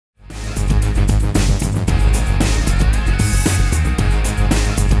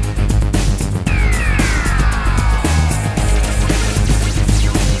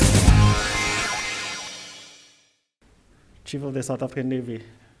Chief of the South African Navy,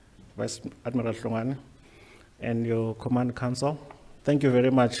 Vice Admiral Hlongwane, and your Command Council. Thank you very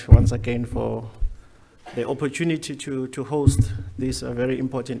much once again for the opportunity to host this very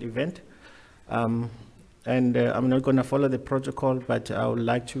important event. I'm not going to follow the protocol, but I would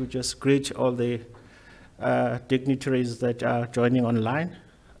like to just greet all the dignitaries that are joining online.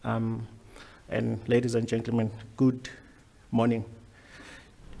 And ladies and gentlemen, good morning.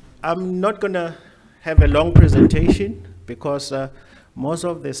 I'm not going to have a long presentation because most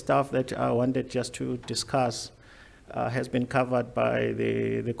of the stuff that I wanted just to discuss has been covered by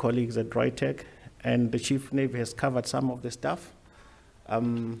the colleagues at Reutech, and the Chief Navy has covered some of the stuff.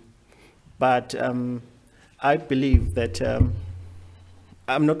 But I believe that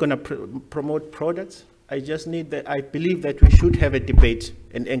I'm not going to promote products. I believe that we should have a debate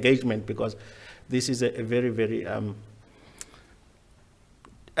and engagement, because this is a very, very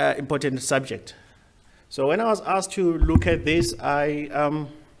important subject. So when I was asked to look at this, I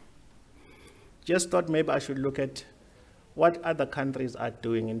just thought maybe I should look at what other countries are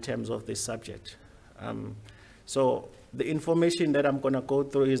doing in terms of this subject. So the information that I'm going to go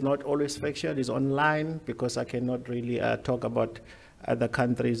through is not always factual, it's online, because I cannot really talk about other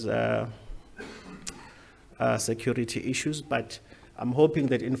countries' security issues, but I'm hoping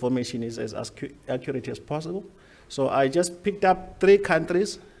that information is as accurate as possible. So I just picked up 3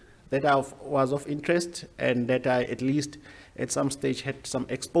 countries that was of interest and that I at least at some stage had some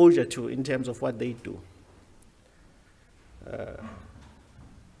exposure to in terms of what they do.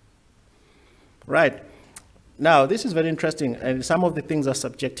 Right. Now, this is very interesting, and some of the things are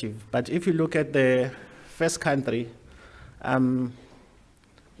subjective, but if you look at the first country,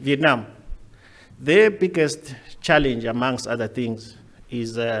 Vietnam, their biggest challenge, amongst other things,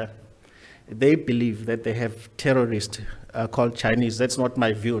 is they believe that they have terrorists called Chinese. That's not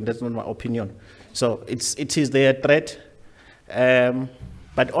my view, that's not my opinion. So it is their threat,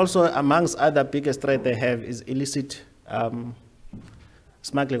 but also amongst other biggest threat they have is illicit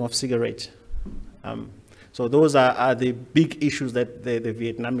smuggling of cigarettes. So those are the big issues that the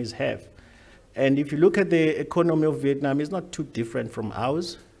Vietnamese have. And if you look at the economy of Vietnam, it's not too different from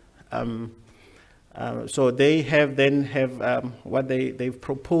ours. So they have what they've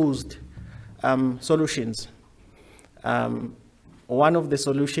proposed solutions. One of the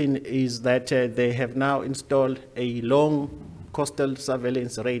solutions is that they have now installed a long coastal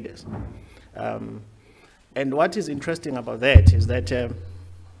surveillance radars. And what is interesting about that is that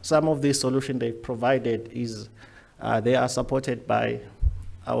some of these solutions they've provided they are supported by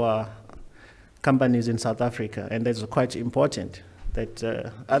our companies in South Africa, and that's quite important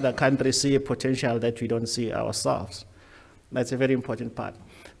that other countries see a potential that we don't see ourselves. That's a very important part.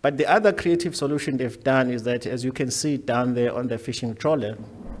 But the other creative solution they've done is that, as you can see down there on the fishing trawler,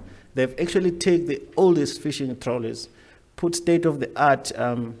 they've actually taken the oldest fishing trawlers, put state-of-the-art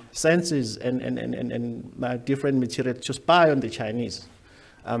sensors and different materials to spy on the Chinese.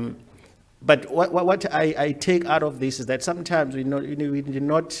 But what I take out of this is that sometimes we do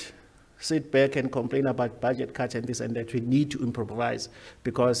not sit back and complain about budget cuts and this and that. We need to improvise,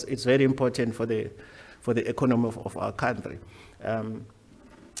 because it's very important for the economy of our country.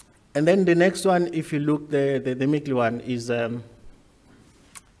 And then the next one, if you look, the middle one is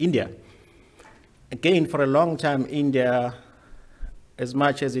India. Again, for a long time, India, as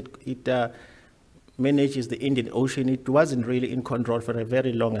much as it manages the Indian Ocean, it wasn't really in control for a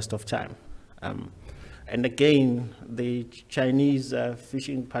very longest of time. And again, the Chinese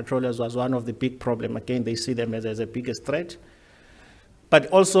fishing patrollers was one of the big problems. Again, they see them as the biggest threat. But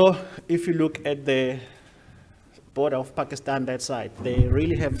also, if you look at the border of Pakistan, that side, they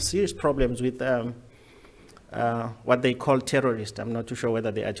really have serious problems with what they call terrorists. I'm not too sure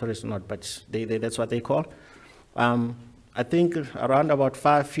whether they are terrorists or not, but that's what they call. I think around about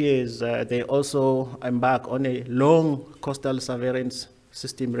 5 years, they also embark on a long coastal surveillance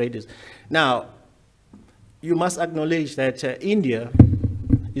system radars. Now, you must acknowledge that India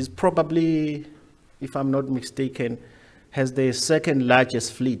is probably, if I'm not mistaken, has the second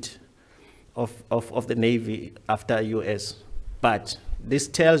largest fleet of the Navy after US. But this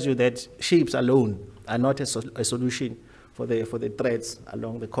tells you that ships alone are not a solution for the threats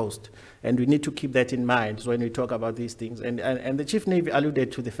along the coast. And we need to keep that in mind when we talk about these things. And the Chief Navy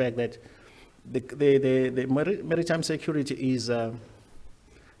alluded to the fact that the maritime security is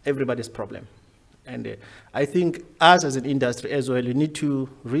everybody's problem. And I think us as an industry as well, we need to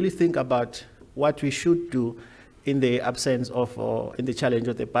really think about what we should do in the absence of, in the challenge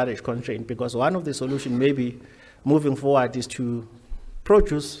of the barrage constraint, because one of the solutions maybe moving forward is to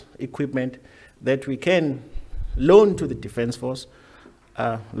produce equipment that we can loan to the Defense Force,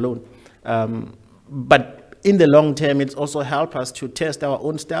 but in the long term, it's also help us to test our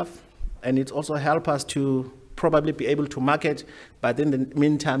own stuff, and it's also help us to probably be able to market, but in the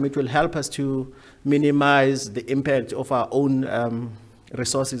meantime, it will help us to minimize the impact of our own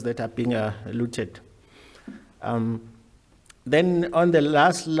resources that are being looted. Then on the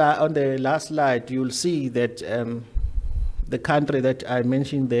last slide, you'll see that the country that I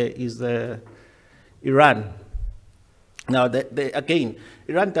mentioned there is Iran. Now, again,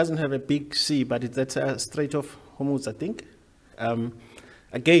 Iran doesn't have a big sea, but it's at Strait of Hormuz, I think.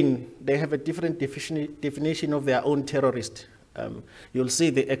 Again, they have a different definition of their own terrorist. You'll see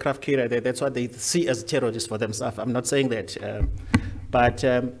the aircraft carrier there. That's what they see as terrorists for themselves. I'm not saying that. But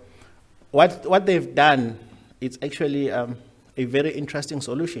what they've done is actually a very interesting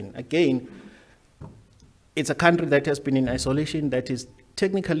solution. Again, it's a country that has been in isolation, that is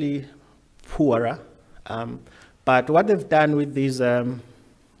technically poorer. But what they've done with these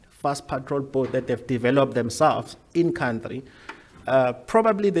fast patrol boats that they've developed themselves in country,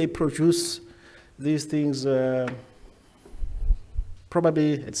 probably they produce these things,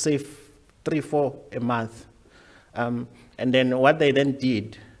 probably, let's say, 3-4 a month. And then what they then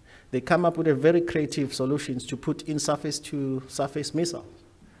did, they come up with a very creative solutions to put in surface-to-surface missiles.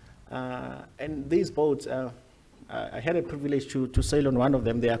 And these boats, I had a privilege to sail on one of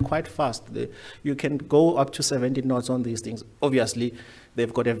them. They are quite fast. You can go up to 70 knots on these things. Obviously,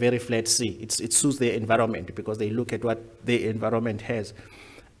 they've got a very flat sea. It suits their environment because they look at what their environment has.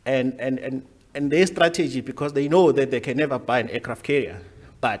 And their strategy, because they know that they can never buy an aircraft carrier,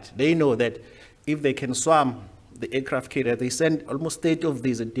 but they know that if they can swam the aircraft carrier, they send almost 30 of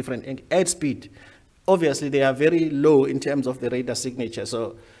these at different air speed. Obviously, they are very low in terms of the radar signature.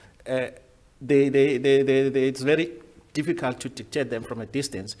 So it's very difficult to detect them from a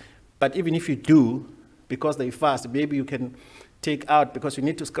distance. But even if you do, because they're fast, maybe you can take out, because you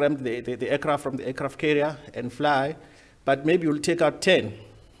need to scramble the aircraft from the aircraft carrier and fly, but maybe you'll take out 10.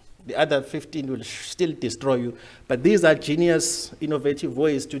 The other 15 will still destroy you. But these are genius, innovative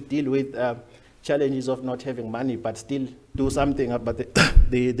ways to deal with challenges of not having money, but still do something about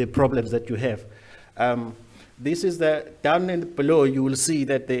the problems that you have. This is down and below, you will see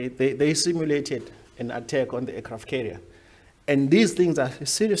that they simulated an attack on the aircraft carrier. And these things are a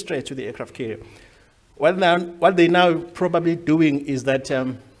serious threat to the aircraft carrier. What they're now probably doing is that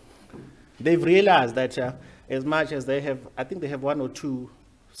they've realized that as much as they have, I think they have 1 or 2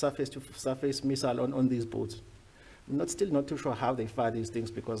 surface-to-surface missiles on these boats. I'm still not too sure how they fire these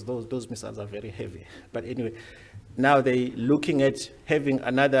things, because those missiles are very heavy. But anyway, now they're looking at having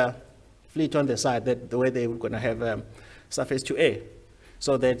another fleet on the side, that the way they're going to have surface to air,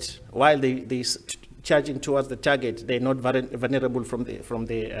 so that while they're charging towards the target, they're not vulnerable from the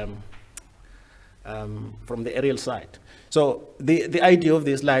aerial side. So the idea of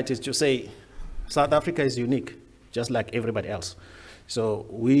this light is to say South Africa is unique, just like everybody else. So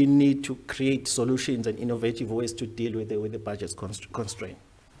we need to create solutions and innovative ways to deal with the budget constraint.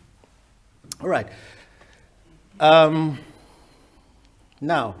 All right.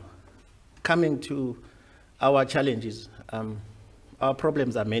 Now, coming to our challenges, our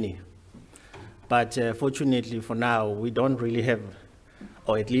problems are many. But fortunately for now, we don't really have,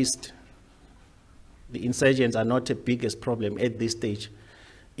 or at least the insurgents are not the biggest problem at this stage,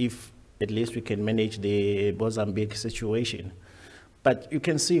 if at least we can manage the Mozambique situation. But you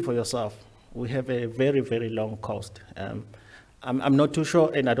can see for yourself, we have a very, very long coast. I'm not too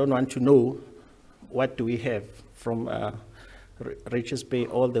sure, and I don't want to know what do we have from Richards Bay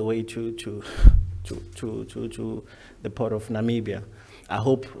all the way to the port of Namibia. I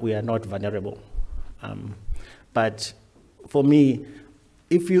hope we are not vulnerable. But for me,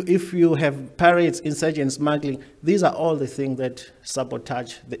 if you have pirates, insurgents, smuggling, these are all the things that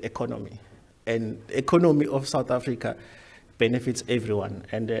sabotage the economy. And the economy of South Africa benefits everyone.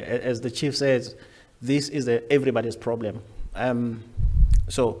 And as the chief says, this is everybody's problem.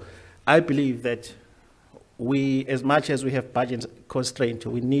 So I believe that we, as much as we have budget constraint,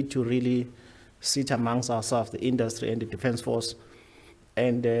 we need to really sit amongst ourselves, the industry and the defense force,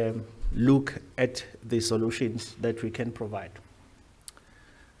 and look at the solutions that we can provide.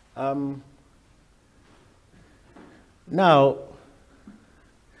 Now,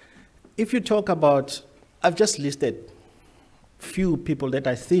 if you talk about, I've just listed few people that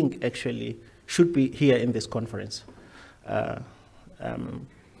I think actually should be here in this conference. I'm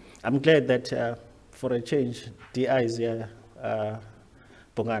glad that for a change, DI is here,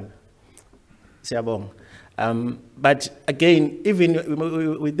 Bongan, Siabong. But again, even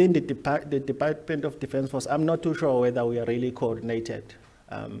within the Department of Defense Force, I'm not too sure whether we are really coordinated.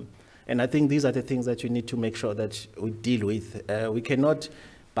 And I think these are the things that you need to make sure that we deal with. We cannot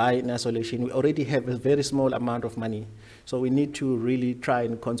buy in isolation. We already have a very small amount of money. So we need to really try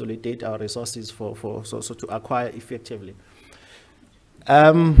and consolidate our resources so to acquire effectively.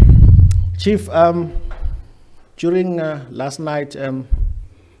 Chief, during last night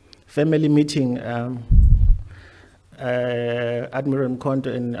family meeting, Admiral Mkhonto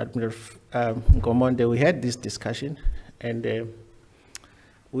and Admiral Ngomonde, we had this discussion, and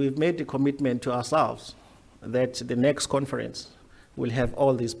we've made a commitment to ourselves that the next conference will have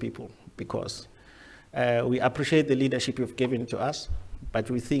all these people, because we appreciate the leadership you've given to us, but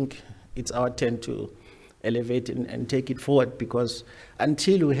we think it's our turn to elevate and take it forward, because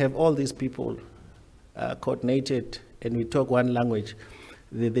until we have all these people coordinated and we talk one language,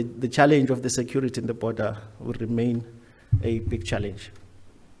 the challenge of the security in the border will remain a big challenge.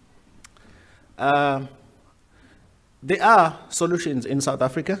 There are solutions in South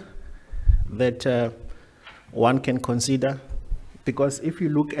Africa that one can consider, because if you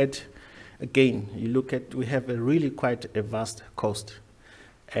look at, again, we have a really quite a vast coast.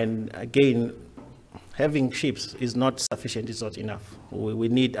 And again, having ships is not sufficient, it's not enough. We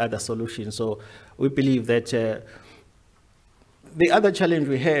need other solutions. So we believe that the other challenge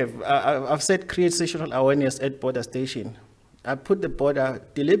we have, I've said create situational awareness at border station. I put the border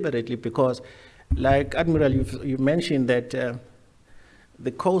deliberately because, like Admiral, you mentioned that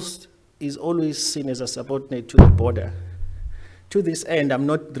the coast is always seen as a subordinate to the border. To this end, I'm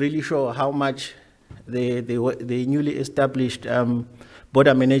not really sure how much the newly established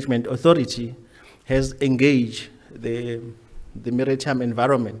Border Management Authority has engaged the maritime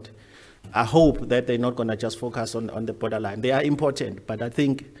environment. I hope that they're not going to just focus on the borderline. They are important, but I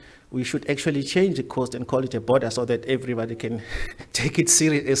think we should actually change the coast and call it a border so that everybody can take it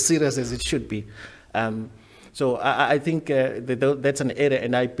as serious as it should be. So I think that's an area,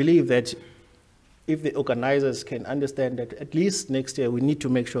 and I believe that if the organizers can understand that at least next year we need to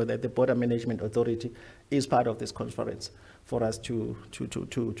make sure that the Border Management Authority is part of this conference for us to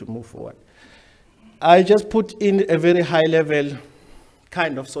move forward. I just put in a very high level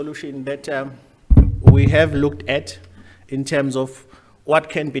kind of solution that we have looked at in terms of what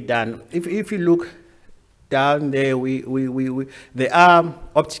can be done. If you look down there, there are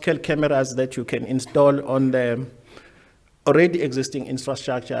optical cameras that you can install on the already existing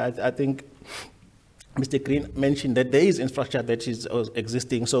infrastructure. I think Mr. Green mentioned that there is infrastructure that is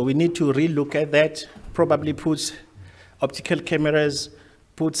existing. So we need to relook at that, probably put optical cameras,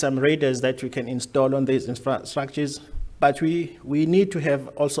 put some radars that we can install on these infrastructures. But we need to have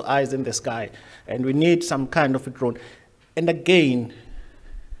also eyes in the sky, and we need some kind of a drone. And again,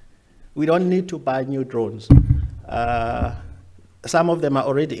 we don't need to buy new drones. Some of them are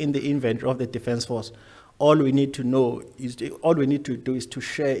already in the inventory of the Defense Force. All we need to do is to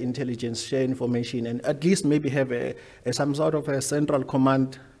share intelligence, share information, and at least maybe have some sort of a central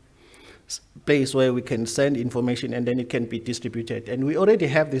command place where we can send information and then it can be distributed. And we already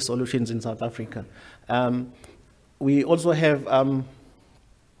have these solutions in South Africa. We also have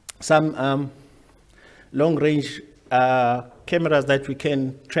some long-range cameras that we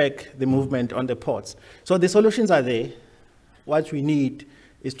can track the movement on the ports. So the solutions are there. What we need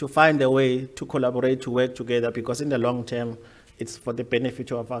is to find a way to collaborate, to work together, because in the long term, it's for the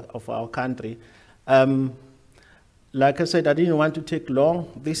benefit of our country. Like I said, I didn't want to take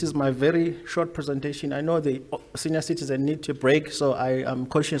long. This is my very short presentation. I know the senior citizens need to break, so I am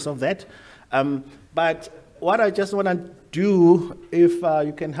conscious of that. But what I just want to do, if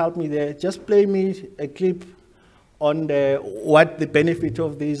you can help me there, just play me a clip on what the benefit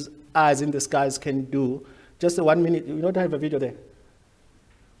of these eyes in the skies can do. Just a 1 minute. You don't have a video there?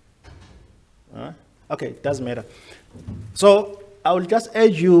 Okay, doesn't matter. So I will just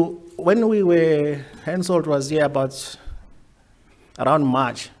urge you, when Hensoldt was here around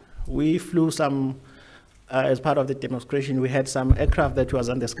March, we flew some, as part of the demonstration, we had some aircraft that was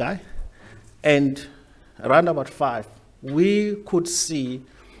on the sky, and around about 5, we could see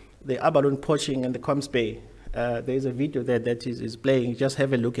the abalone poaching in the Combs Bay. There's a video there that is playing. Just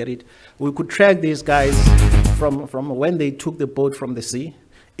have a look at it. We could track these guys from when they took the boat from the sea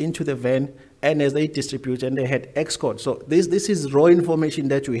into the van, and as they distribute, and they had escort. So this is raw information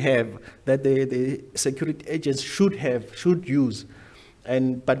that we have that the security agents should use,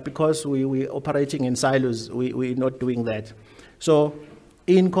 but because we're operating in silos, we're not doing that. So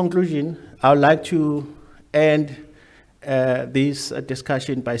in conclusion, I would like to end this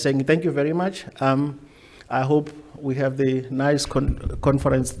discussion by saying thank you very much. I hope we have the nice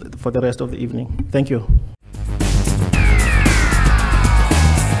conference for the rest of the evening. Thank you.